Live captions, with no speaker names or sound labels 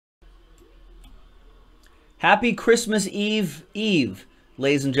Happy Christmas Eve,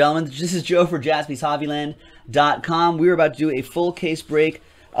 ladies and gentlemen. This is Joe for JaspysHobbyland.com. We're about to do a full case break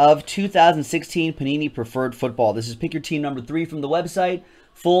of 2016 Panini Preferred Football. This is pick your team number 3 from the website.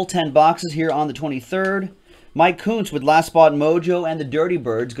 Full 10 boxes here on the 23rd. Mike Kuntz with Last Spot Mojo and the Dirty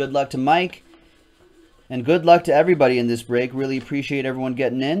Birds. Good luck to Mike. And good luck to everybody in this break. Really appreciate everyone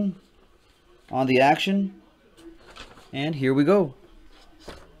getting in on the action. And here we go.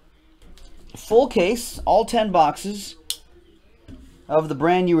 Full case, all 10 boxes of the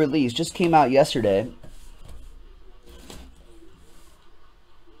brand new release. Just came out yesterday.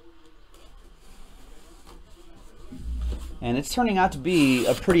 And it's turning out to be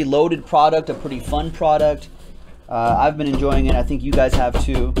a pretty loaded product, a pretty fun product. I've been enjoying it. I think you guys have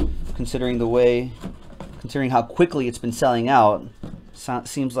too, considering how quickly it's been selling out.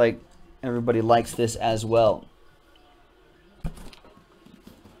 Seems like everybody likes this as well.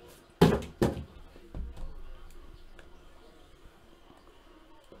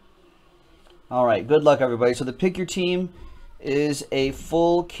 All right, good luck, everybody. So the pick your team is a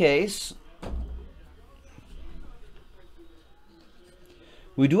full case.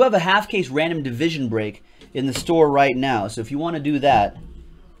 We do have a half case random division break in the store right now. So if you want to do that,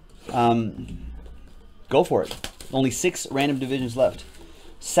 go for it. Only 6 random divisions left.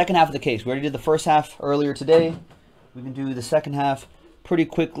 Second half of the case. We already did the first half earlier today. We can do the second half pretty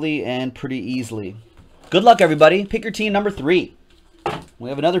quickly and pretty easily. Good luck, everybody. Pick your team number 3. We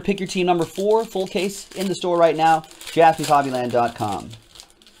have another pick your team number 4 full case in the store right now. JaspysHobbyland.com.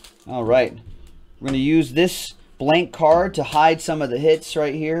 All right. We're going to use this blank card to hide some of the hits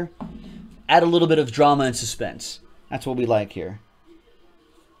right here. Add a little bit of drama and suspense. That's what we like here.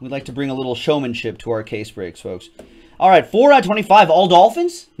 We like to bring a little showmanship to our case breaks, folks. All right, 4 out of 25. All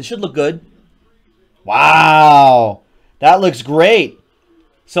Dolphins. This should look good. Wow. That looks great.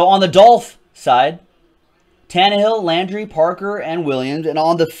 So on the Dolph side, Tannehill, Landry, Parker, and Williams. And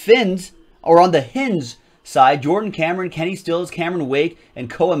on the Fins, or on the Hins side, Jordan Cameron, Kenny Stills, Cameron Wake, and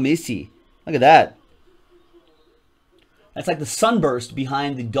Koa Missy. Look at that. That's like the sunburst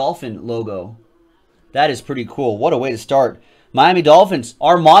behind the Dolphin logo. That is pretty cool. What a way to start. Miami Dolphins,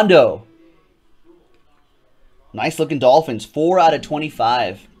 Armando. Nice looking Dolphins. 4 out of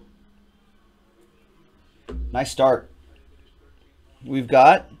 25. Nice start. We've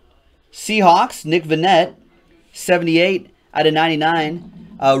got Seahawks, Nick Vannett. 78 out of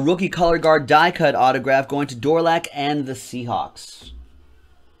 99. Rookie color guard die cut autograph going to Dorlac and the Seahawks.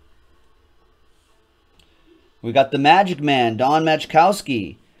 We got the Magic Man, Don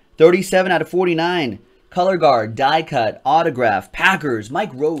Majkowski. 37 out of 49. Color guard die cut autograph Packers,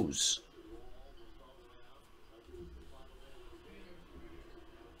 Mike Rose.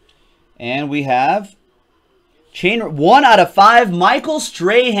 And we have chain 1 out of 5. Michael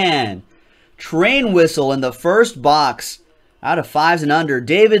Strahan. Train whistle in the first box. Out of 5s and under.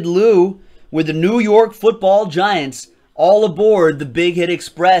 David Liu with the New York Football Giants. All aboard the Big Hit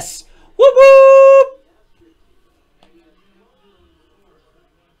Express. Whoop whoop!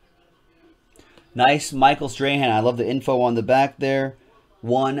 Nice Michael Strahan. I love the info on the back there.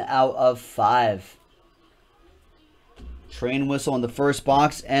 1 out of 5. Train whistle in the first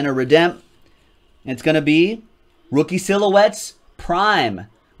box and a redemp. It's going to be Rookie Silhouettes Prime,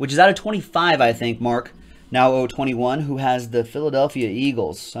 which is out of 25, I think, Mark. Now 021, who has the Philadelphia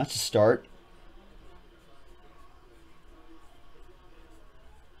Eagles. That's a start.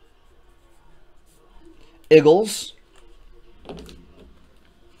 Eagles.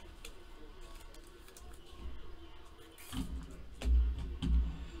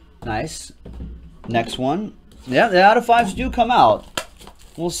 Nice. Next one. Yeah, the out of 5s do come out.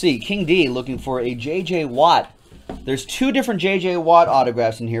 We'll see. King D looking for a J.J. Watt. There's 2 different J.J. Watt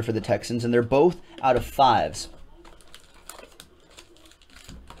autographs in here for the Texans, and they're both out of 5s.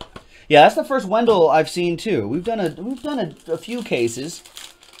 Yeah, that's the first Wendell I've seen too. We've done a few cases,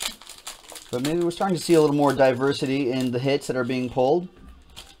 but maybe we're starting to see a little more diversity in the hits that are being pulled.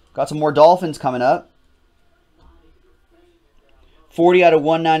 Got some more Dolphins coming up. 40 out of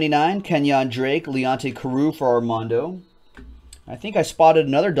 199, Kenyon Drake, Leonte Carew for Armando. I think I spotted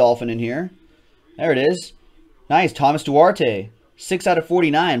another Dolphin in here. There it is. Nice, Thomas Duarte. 6 out of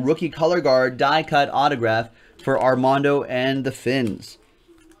 49, rookie color guard, die cut autograph for Armando and the Fins.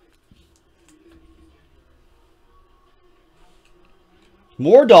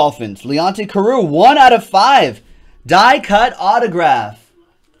 More Dolphins, Leonte Carew, 1 out of 5, die cut autograph.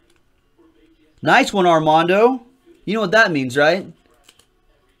 Nice one, Armando. You know what that means, right?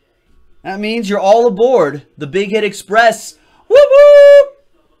 That means you're all aboard the Big Hit Express. Whoop whoop!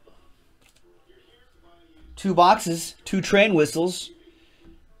 2 boxes, 2 train whistles.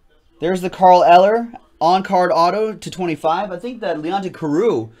 There's the Carl Eller on-card auto to 25. I think that Leonte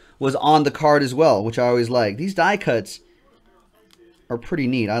Carew was on the card as well, which I always like. These die cuts are pretty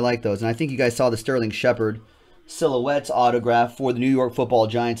neat. I like those. And I think you guys saw the Sterling Shepard Silhouettes autograph for the New York Football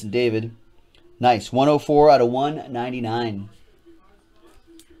Giants and David. Nice. 104 out of 199.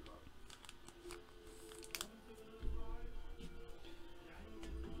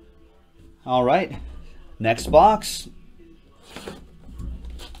 All right. Next box.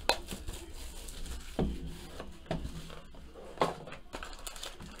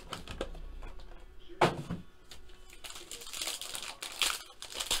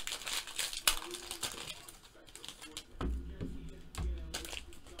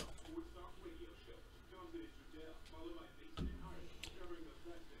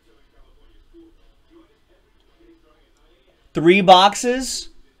 Three boxes,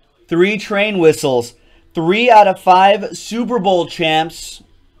 3 train whistles, 3 out of 5 Super Bowl champs.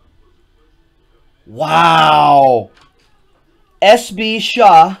 Wow. S.B.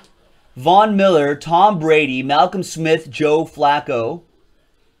 Shaw, Von Miller, Tom Brady, Malcolm Smith, Joe Flacco.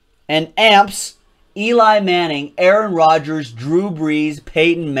 And Amps, Eli Manning, Aaron Rodgers, Drew Brees,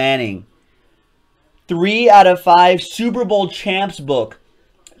 Peyton Manning. 3 out of 5 Super Bowl champs book.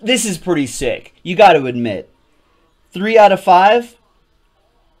 This is pretty sick. You got to admit. 3 out of 5.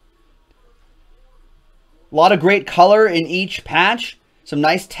 A lot of great color in each patch. Some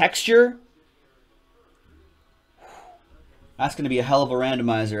nice texture. That's going to be a hell of a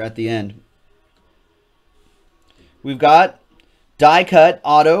randomizer at the end. We've got die cut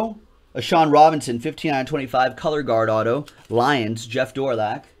auto. A Sean Robinson 15 out of 25 color guard auto. Lions, Jeff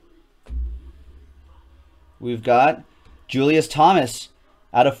Dorlack. We've got Julius Thomas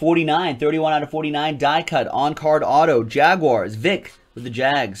out of 49, 31 out of 49, die cut, on-card auto, Jaguars, Vic with the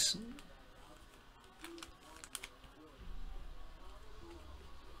Jags.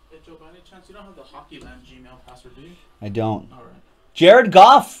 Hey, Joe, by any chance, you don't have the Hockey Land Gmail password, do you? I don't. All right. Jared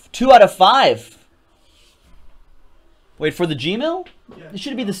Goff, 2 out of 5. Wait, for the Gmail? Yeah. It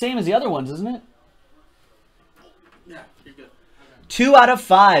should be the same as the other ones, isn't it? Yeah, you're good. Okay. 2 out of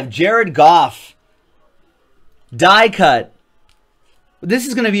 5, Jared Goff. Die cut. This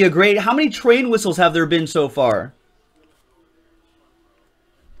is going to be a great... How many train whistles have there been so far?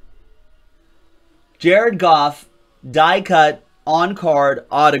 Jared Goff, die cut, on-card,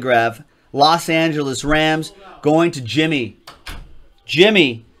 autograph. Los Angeles Rams going to Jimmy.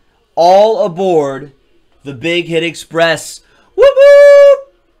 Jimmy, all aboard the Big Hit Express. Whoop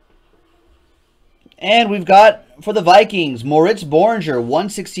whoop! And we've got, for the Vikings, Moritz Borger,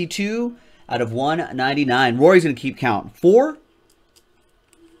 162 out of 199. Rory's going to keep count. 4?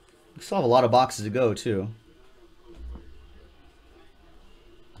 We still have a lot of boxes to go, too.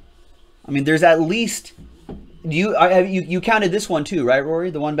 I mean, there's at least... You counted this one, too, right, Rory?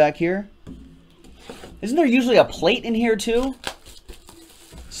 The one back here? Isn't there usually a plate in here, too?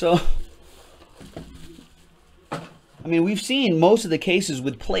 So... I mean, we've seen most of the cases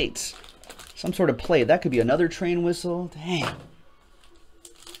with plates. Some sort of plate. That could be another train whistle. Dang.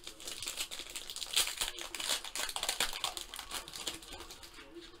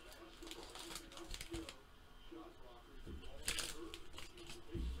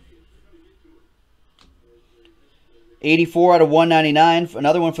 $84 out of 199.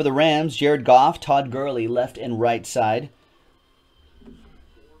 Another one for the Rams. Jared Goff, Todd Gurley, left and right side.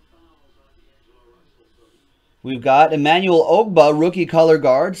 We've got Emmanuel Ogbah, rookie color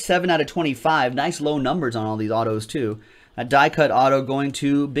guard, 7 out of 25. Nice low numbers on all these autos, too. A die cut auto going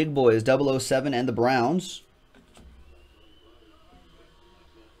to Big Boys, 007 and the Browns.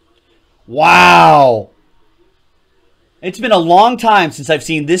 Wow! It's been a long time since I've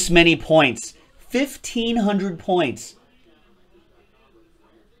seen this many points. 1,500 points.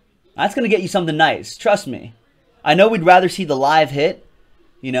 That's going to get you something nice. Trust me. I know we'd rather see the live hit,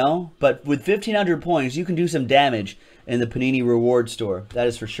 you know, but with 1,500 points, you can do some damage in the Panini Reward Store. That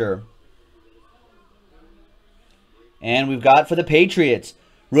is for sure. And we've got for the Patriots,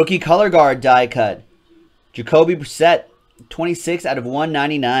 rookie color guard die cut. Jacoby Brissett, 26 out of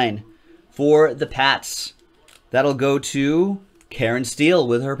 199 for the Pats. That'll go to Karen Steele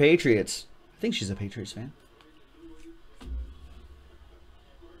with her Patriots. I think she's a Patriots fan.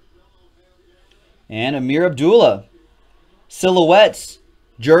 And Amir Abdullah. Silhouettes.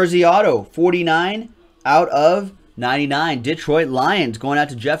 Jersey auto. 49 out of 99. Detroit Lions going out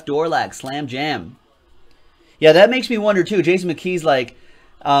to Jeff Dorlack. Slam Jam. Yeah, that makes me wonder too. Jason McKee's like,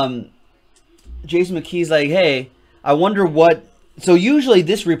 hey, I wonder what... So usually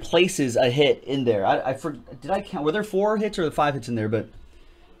this replaces a hit in there. Did I count? Were there 4 hits or 5 hits in there? But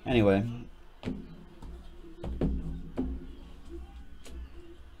anyway...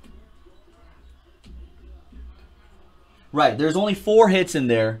 Right. There's only 4 hits in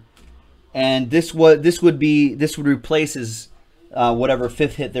there, and this would replace his whatever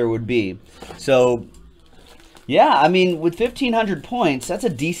 5th hit there would be. So, yeah, I mean, with 1,500 points, that's a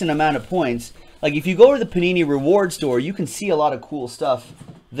decent amount of points. Like, if you go to the Panini Reward Store, you can see a lot of cool stuff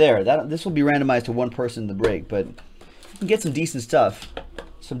there. This will be randomized to one person in the break, but you can get some decent stuff.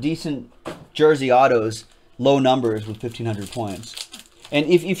 Some decent jersey autos, low numbers with 1,500 points. And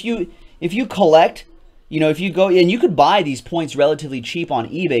if you collect, you know, if you go, and you could buy these points relatively cheap on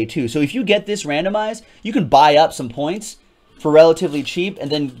eBay too. So if you get this randomized, you can buy up some points for relatively cheap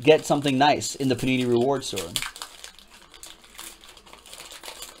and then get something nice in the Panini Reward Store.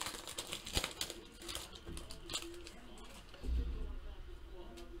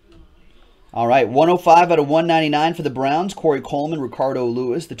 All right, 105 out of 199 for the Browns. Corey Coleman, Ricardo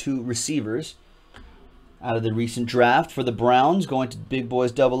Lewis, the 2 receivers out of the recent draft for the Browns, going to Big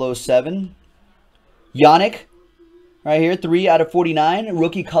Boys 007. Yannick, right here, 3 out of 49.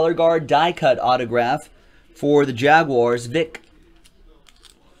 Rookie color guard die cut autograph for the Jaguars, Vic.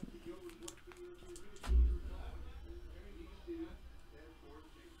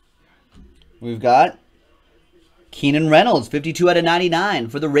 We've got Keenan Reynolds, 52 out of 99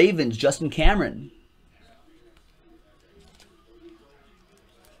 for the Ravens, Justin Cameron.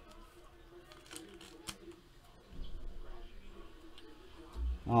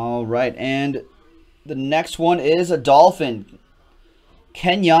 All right, and the next one is a Dolphin.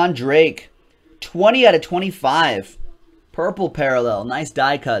 Kenyon Drake, 20 out of 25. Purple parallel, nice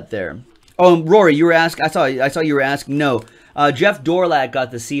die cut there. Oh, Rory, you were asking. I saw you were asking. No, Jeff Dorlack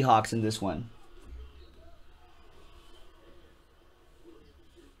got the Seahawks in this one.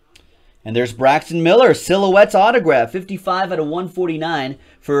 And there's Braxton Miller, Silhouettes autograph, 55 out of 149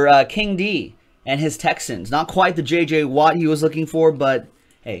 for King D and his Texans. Not quite the J.J. Watt he was looking for, but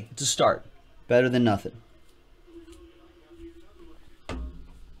hey, it's a start. Better than nothing.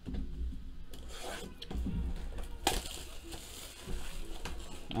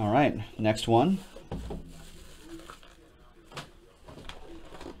 All right, next one.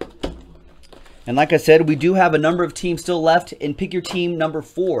 And like I said, we do have a number of teams still left in Pick Your Team number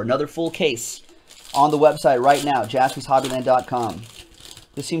 4. Another full case on the website right now, JaspysHobbyland.com.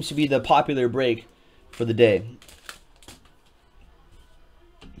 This seems to be the popular break for the day.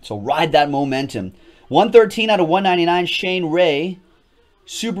 So ride that momentum. 113 out of 199, Shane Ray,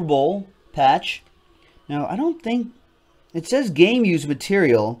 Super Bowl patch. Now, I don't think... It says game used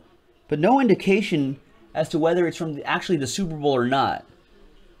material, but no indication as to whether it's from actually the Super Bowl or not.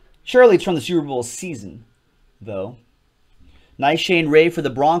 Surely it's from the Super Bowl season, though. Nice Shane Ray for the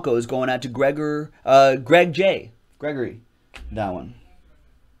Broncos going out to Greg J. Gregory. That one.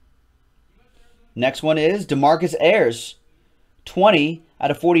 Next one is DeMarcus Ayers. 20 out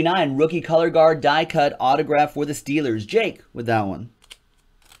of 49. Rookie color guard die cut autograph for the Steelers. Jake with that one.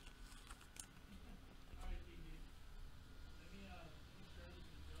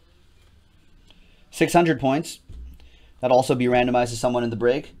 $600 points. That'll also be randomized to someone in the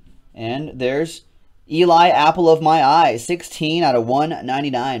break. And there's Eli, apple of my eye, 16 out of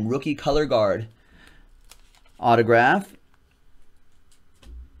 199. Rookie color guard autograph.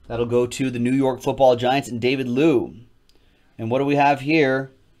 That'll go to the New York Football Giants and David Liu. And what do we have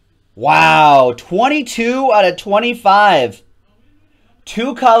here? Wow, 22 out of 25.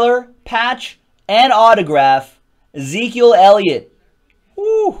 2-color, patch, and autograph. Ezekiel Elliott.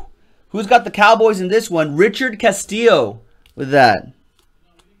 Woo. Who's got the Cowboys in this one? Richard Castillo with that.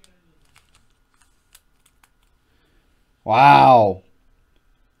 Wow.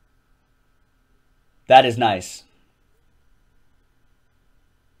 That is nice.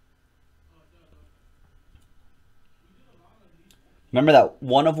 Remember that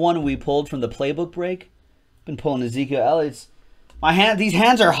one of one we pulled from the playbook break? Been pulling Ezekiel Elliott's. These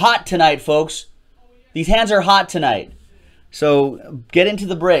hands are hot tonight, folks. These hands are hot tonight. So get into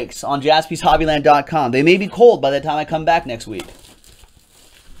the breaks on JaspysHobbyland.com. They may be cold by the time I come back next week.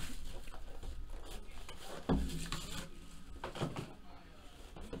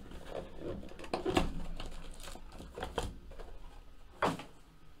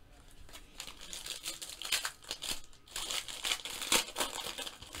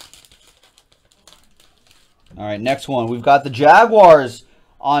 All right, next one. We've got the Jaguars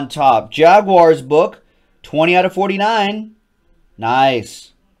on top. Jaguars book, 20 out of 49.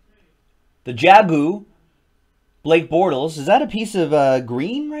 Nice. The Jabu, Blake Bortles. Is that a piece of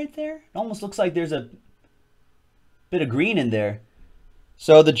green right there? It almost looks like there's a bit of green in there.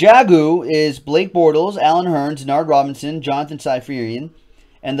 So the Jagu is Blake Bortles, Alan Hearns, Nard Robinson, Jonathan Seiferian.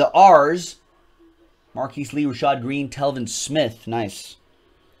 And the R's, Marquise Lee, Rashad Green, Telvin Smith. Nice.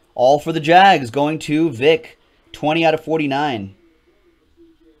 All for the Jags, going to Vic. 20 out of 49.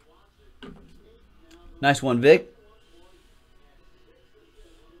 Nice one, Vic.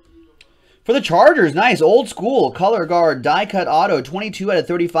 For the Chargers, nice. Old school color guard die cut auto. 22 out of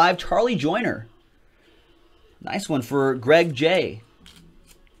 35. Charlie Joyner. Nice one for Greg J.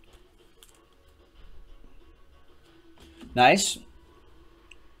 Nice.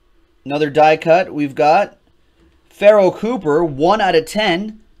 Another die cut. We've got Pharaoh Cooper. 1 out of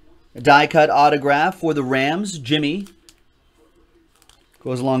 10. Die cut autograph for the Rams. Jimmy.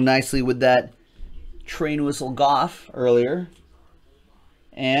 Goes along nicely with that train whistle Goff earlier.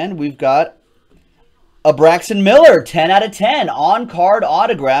 And we've got a Braxton Miller. 10 out of 10. On-card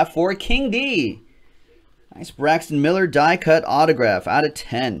autograph for King D. Nice Braxton Miller die cut autograph out of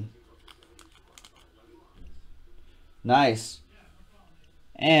 10. Nice.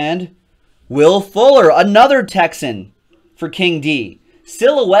 And Will Fuller, another Texan for King D.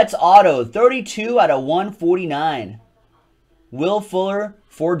 Silhouettes auto, 32 out of 149. Will Fuller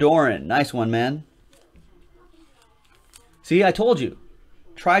for Doran. Nice one, man. See, I told you.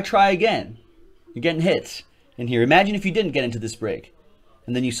 Try again. You're getting hits in here. Imagine if you didn't get into this break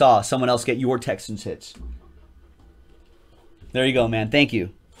and then you saw someone else get your Texans hits. There you go, man. Thank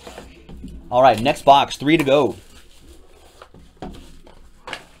you. All right, next box. 3 to go.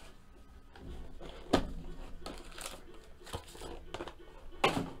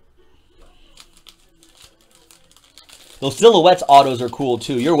 Those Silhouettes autos are cool,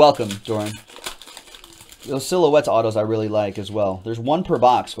 too. You're welcome, Doran. Those Silhouettes autos I really like as well. There's 1 per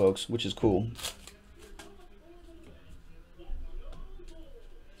box, folks, which is cool.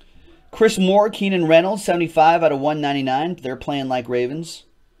 Chris Moore, Keenan Reynolds, 75 out of 199. They're playing like Ravens.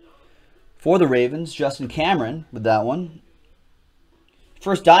 For the Ravens, Justin Cameron with that one.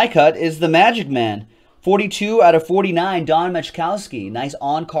 First die cut is the Magic Man. 42 out of 49, Don Mechkowski. Nice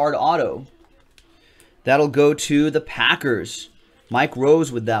on-card auto. That'll go to the Packers. Mike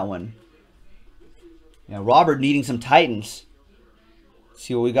Rose with that one. Yeah, Robert needing some Titans. Let's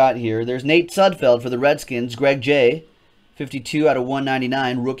see what we got here. There's Nate Sudfeld for the Redskins. Greg J. 52 out of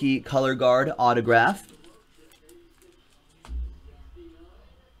 199. Rookie color guard autograph.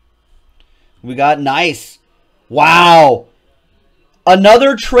 We got nice. Wow.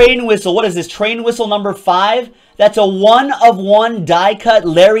 Another train whistle. What is this? Train whistle number 5? That's a 1-of-1 die cut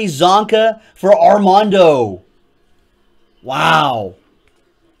Larry Zonka for Armando. Wow.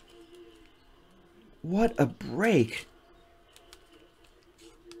 What a break.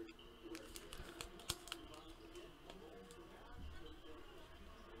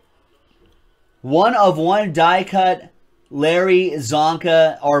 One-of-one die cut Larry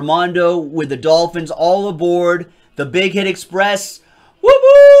Zonka Armando with the Dolphins all aboard the Big Hit Express. Whoop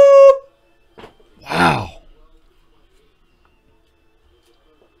whoop! Wow.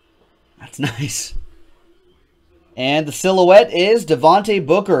 That's nice. And the silhouette is Devontae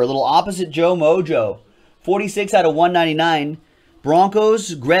Booker, a little opposite Joe Mojo. 46 out of 199.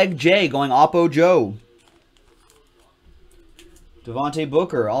 Broncos, Greg J going Oppo Joe. Devontae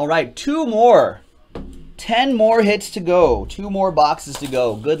Booker. All right, 2 more. 10 more hits to go. 2 more boxes to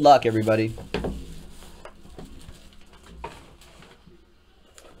go. Good luck, everybody.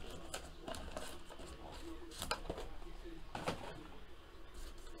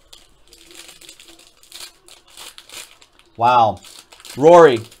 Wow.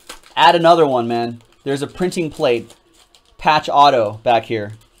 Rory, add another one, man. There's a printing plate patch auto back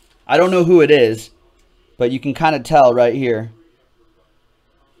here. I don't know who it is, but you can kind of tell right here.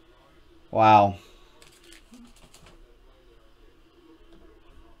 Wow.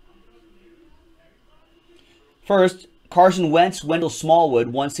 First, Carson Wentz, Wendell Smallwood,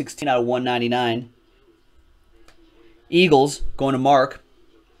 116 out of 199. Eagles going to Mark,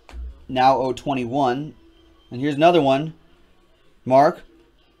 now 021. And here's another one. Mark,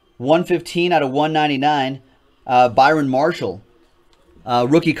 115 out of 199. Byron Marshall,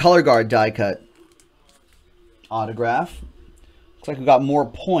 rookie color guard die cut. Autograph. Looks like we got more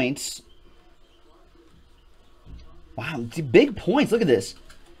points. Wow, big points. Look at this.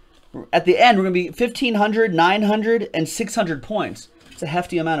 At the end, we're going to be 1,500, 900, and 600 points. It's a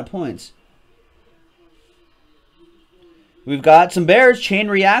hefty amount of points. We've got some Bears. Chain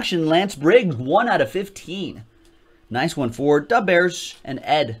reaction. Lance Briggs, 1 out of 15. Nice one for the Bears and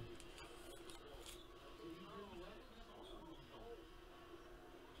Ed.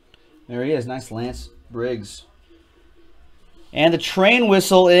 There he is. Nice Lance Briggs. And the train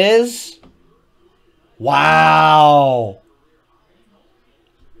whistle is... Wow.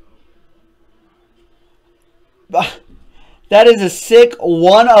 That is a sick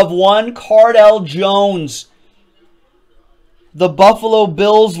 1-of-1 Cardell Jones. The Buffalo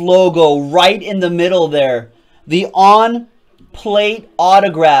Bills logo right in the middle there. the on-plate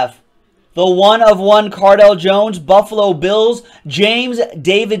autograph. The 1/1 Cardell Jones, Buffalo Bills, James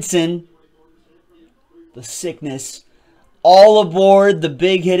Davidson. The sickness. All aboard the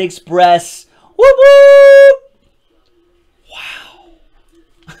Big Hit Express. Whoop whoop!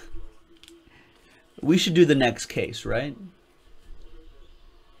 Wow. We should do the next case, right?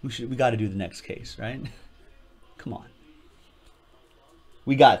 We got to do the next case, right? Come on.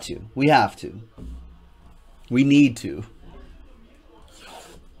 We got to. We have to. We need to.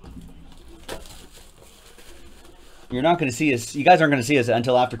 You're not going to see us. You guys aren't going to see us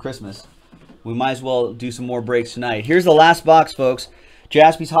until after Christmas. We might as well do some more breaks tonight. Here's the last box, folks.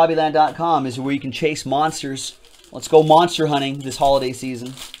 JaspysHobbyland.com is where you can chase monsters. Let's go monster hunting this holiday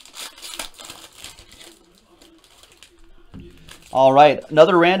season. All right,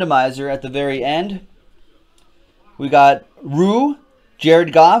 another randomizer at the very end. We got Rue,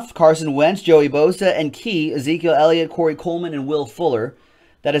 Jared Goff, Carson Wentz, Joey Bosa, and Key, Ezekiel Elliott, Corey Coleman, and Will Fuller.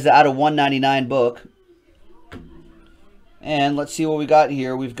 That is out of 199 book. And let's see what we got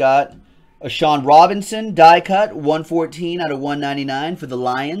here. We've got a Sean Robinson die cut, 114 out of 199 for the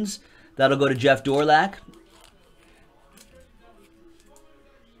Lions. That'll go to Jeff Dorlack.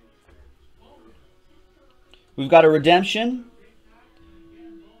 We've got a redemption.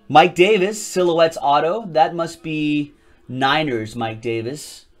 Mike Davis, Silhouettes Auto. That must be Niners Mike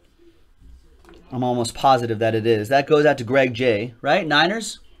Davis. I'm almost positive that it is. That goes out to Greg J. Right?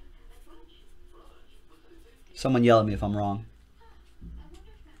 Niners? Someone yell at me if I'm wrong.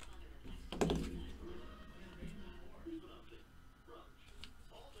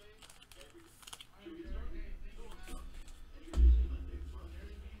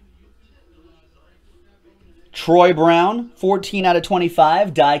 Troy Brown, 14 out of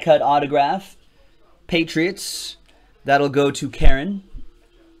 25, die cut autograph. Patriots, that'll go to Karen.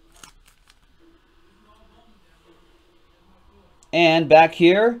 And back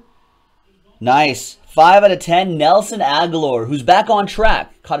here, nice, 5 out of 10, Nelson Aguilar, who's back on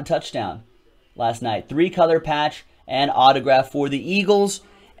track. Caught a touchdown last night. 3-color patch and autograph for the Eagles.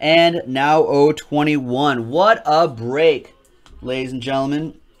 And now 021. What a break, ladies and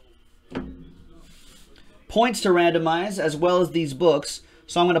gentlemen. Points to randomize as well as these books.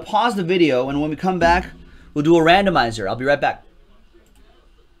 So I'm going to pause the video, and when we come back, we'll do a randomizer. I'll be right back.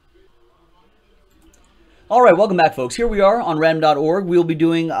 All right, welcome back, folks. Here we are on random.org. We'll be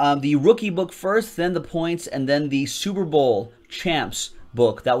doing the rookie book first, then the points, and then the Super Bowl champs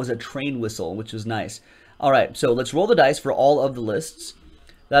book. That was a train whistle, which was nice. All right, so let's roll the dice for all of the lists.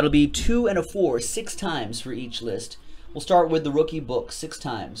 That'll be 2 and a 4, 6 times for each list. We'll start with the rookie book, 6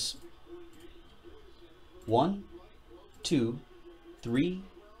 times. 1, 2, 3,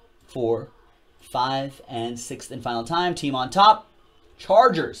 4, 5, and 6th and final time. Team on top,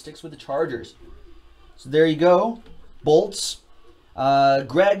 Chargers. Sticks with the Chargers. So there you go. Bolts.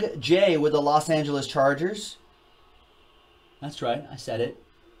 Greg J with the Los Angeles Chargers. That's right, I said it.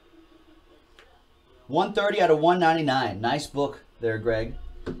 130 out of 199. Nice book there, Greg.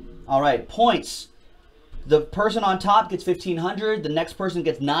 All right, points. The person on top gets 1,500. The next person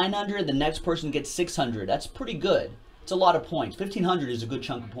gets 900. The next person gets 600. That's pretty good. It's a lot of points. 1,500 is a good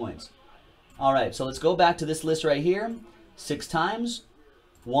chunk of points. All right, so let's go back to this list right here. 6 times.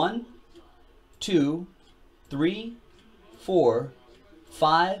 1, 2, 3, 4,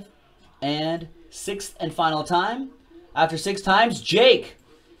 5, and 6th and final time. After 6 times, Jake,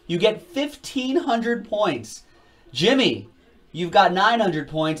 you get 1,500 points. Jimmy, you've got 900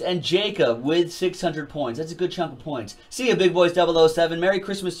 points, and Jacob with 600 points. That's a good chunk of points. See you, Big Boys 007. Merry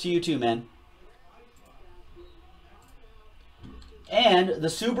Christmas to you too, man. And the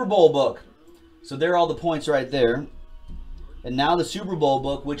Super Bowl book. So there are all the points right there. And now the Super Bowl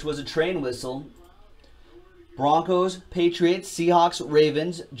book, which was a train whistle. Broncos, Patriots, Seahawks,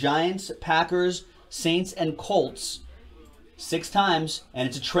 Ravens, Giants, Packers, Saints, and Colts. 6 times, and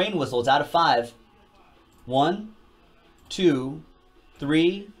it's a train whistle. It's out of 5. 1, 2,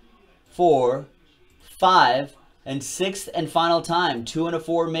 3, 4, 5, and 6th and final time. 2 and a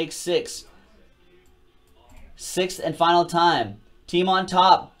 4 makes 6. 6th and final time. Team on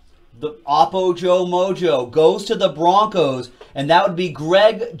top, the Oppo Joe Mojo, goes to the Broncos, and that would be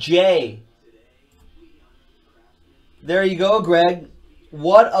Greg J. There you go, Greg.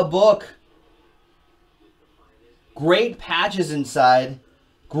 What a book. Great patches inside.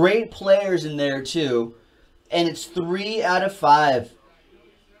 Great players in there, too. And it's 3 out of 5.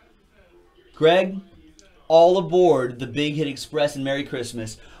 Greg, all aboard the Big Hit Express, and Merry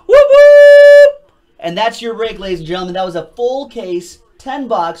Christmas. Whoop, whoop! And that's your break, ladies and gentlemen. That was a full case, 10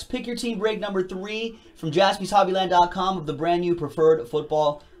 box. Pick your team break number 3 from JaspysHobbyland.com of the brand new Preferred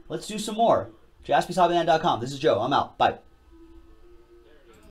Football. Let's do some more. JaspysHobbyland.com. This is Joe. I'm out. Bye.